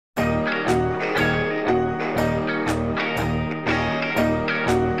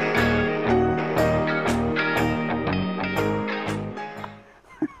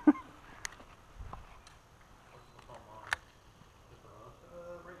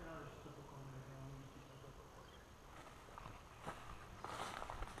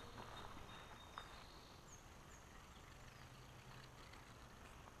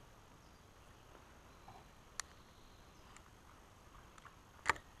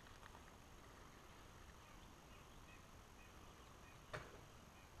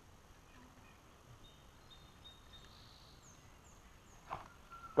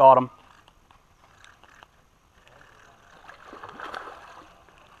Got him.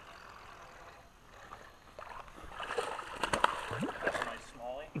 That's a nice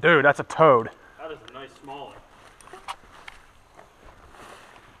smallie. Dude, that's a toad. That is a nice smallie.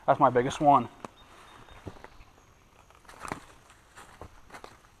 That's my biggest one.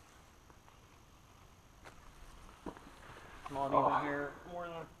 Not even here more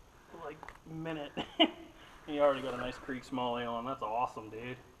than like a minute. You already got a nice creek smallie on. That's awesome,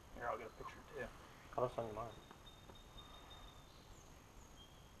 dude. Here, I'll get a picture too. I'll send you mine.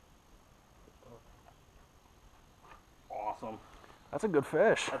 Awesome. That's a good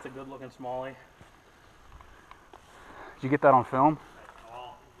fish. That's a good looking smallie. Did you get that on film?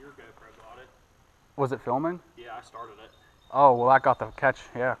 Oh, your GoPro got it. Was it filming? Yeah, I started it. Oh, well, that got the catch.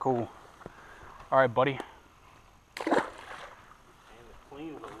 Yeah, cool. All right, buddy. And the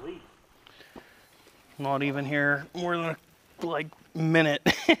clean release. Not even here more than like a minute.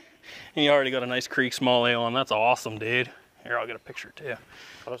 And you already got a nice creek smallie on. That's awesome, dude. Here, I'll get a picture too.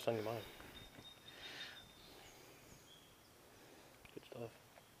 I'll just send you mine. Good stuff.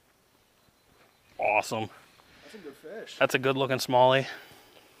 Awesome. That's a good fish. That's a good looking smallie.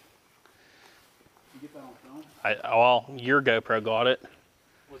 You get that on film? Well, your GoPro got it.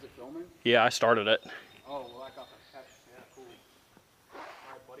 Was it filming? Yeah, I started it. Oh, well, I got the catch. Yeah, cool. All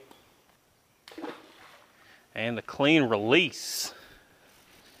right, buddy. And the clean release.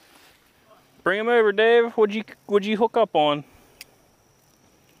 Bring him over, Dave. What'd you hook up on?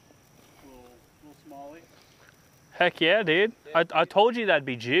 Little smallie. Heck yeah, dude. I told you that'd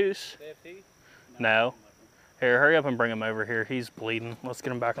be juice. No. Here, hurry up and bring him over here. He's bleeding. Let's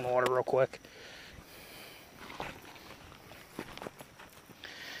get him back in the water real quick. There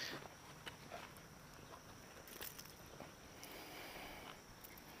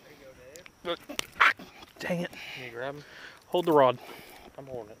you go, Dave. Dang it. Can you grab him? Hold the rod. I'm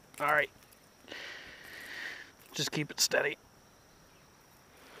holding it. All right. Just keep it steady.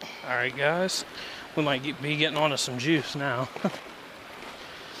 All right, guys. We might be getting onto some juice now.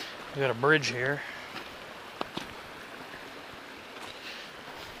 We got a bridge here.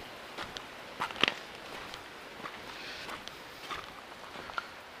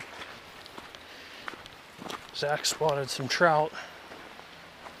 Zach spotted some trout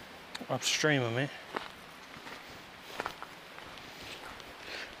upstream of me.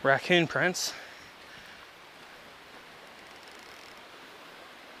 Raccoon prints.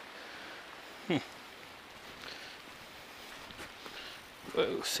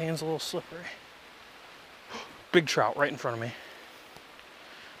 Whoa, sand's a little slippery. Big trout right in front of me.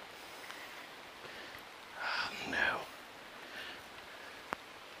 Oh, no.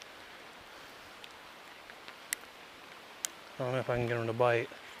 I don't know if I can get him to bite.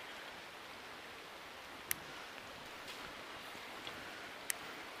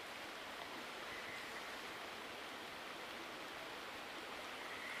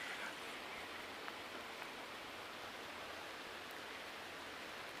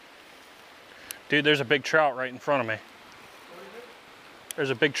 Dude, there's a big trout right in front of me. There's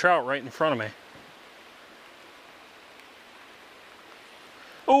a big trout right in front of me.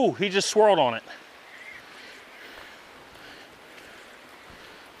 Oh, he just swirled on it.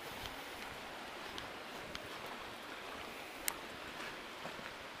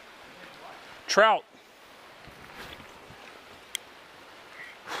 Trout.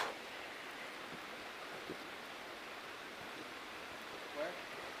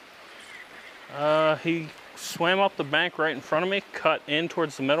 He swam up the bank right in front of me, cut in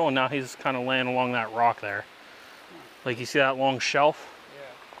towards the middle, and now he's kind of laying along that rock there. Like, you see that long shelf?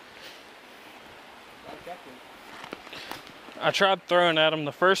 Yeah. I tried throwing at him.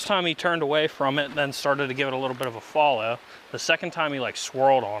 The first time he turned away from it, then started to give it a little bit of a follow. The second time he like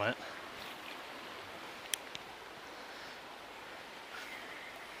swirled on it.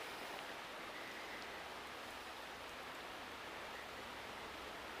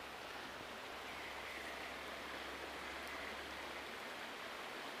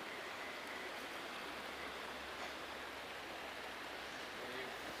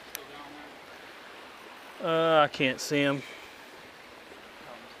 I can't see him.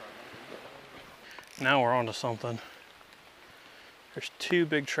 Now we're on to something. There's two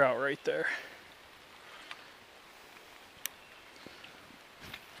big trout right there.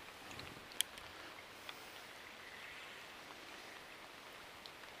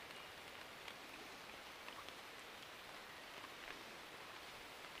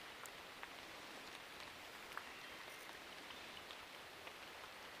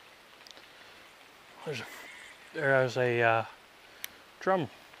 There's a drum,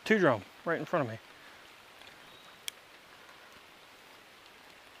 two drum right in front of me.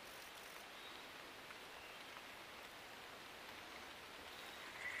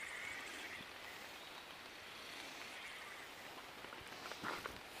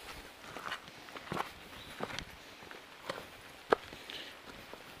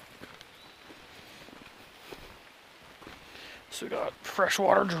 So we got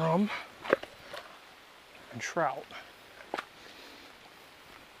freshwater drum and trout.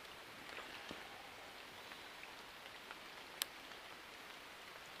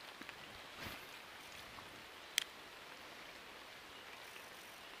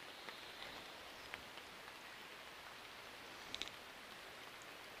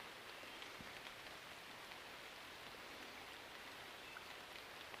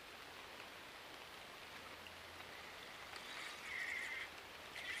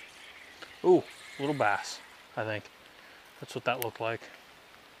 Ooh, little bass, I think. That's what that looked like.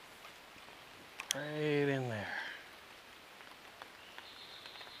 Right in there.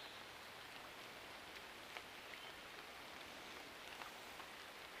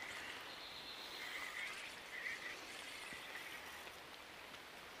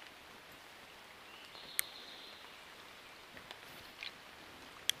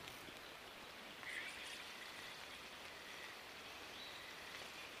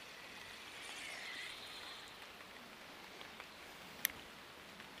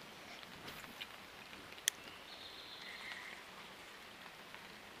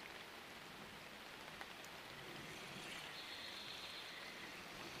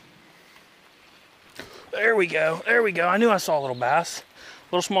 There we go, there we go. I knew I saw a little bass.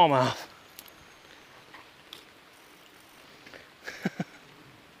 Little smallmouth.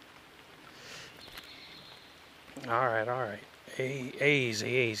 All right, all right. Easy,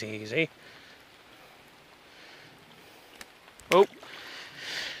 easy, easy. Oh,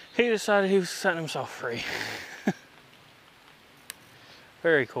 he decided he was setting himself free.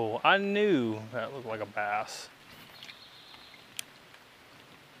 Very cool. I knew that looked like a bass.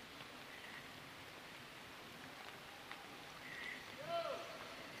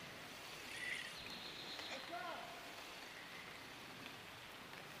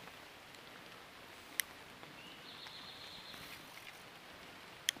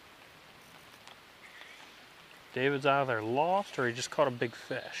 David's either lost or he just caught a big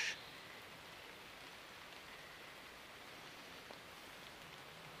fish.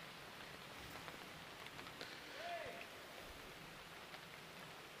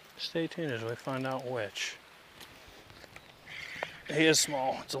 Stay tuned as we find out which. He is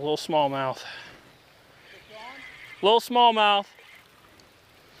small. It's a little smallmouth. Little smallmouth.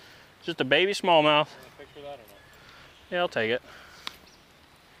 Just a baby smallmouth. Yeah, I'll take it.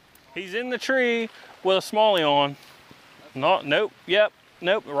 He's in the tree with a smallie on. Nope, yep,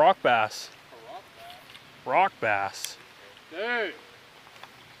 nope, rock bass. A rock bass? Rock bass. Dude!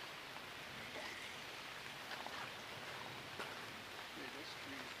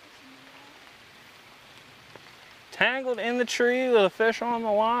 Tangled in the tree with a fish on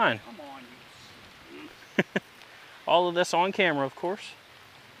the line. Come on, you. All of this on camera, of course.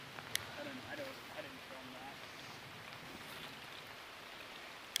 I didn't film that.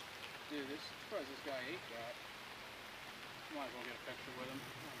 Dude, I'm surprised this guy ate that. Might as well get a picture with him.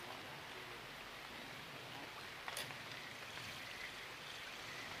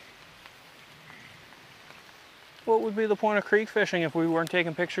 What would be the point of creek fishing if we weren't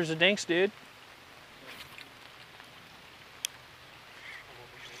taking pictures of dinks, dude?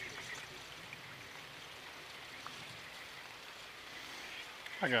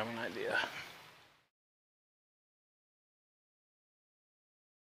 I got an idea.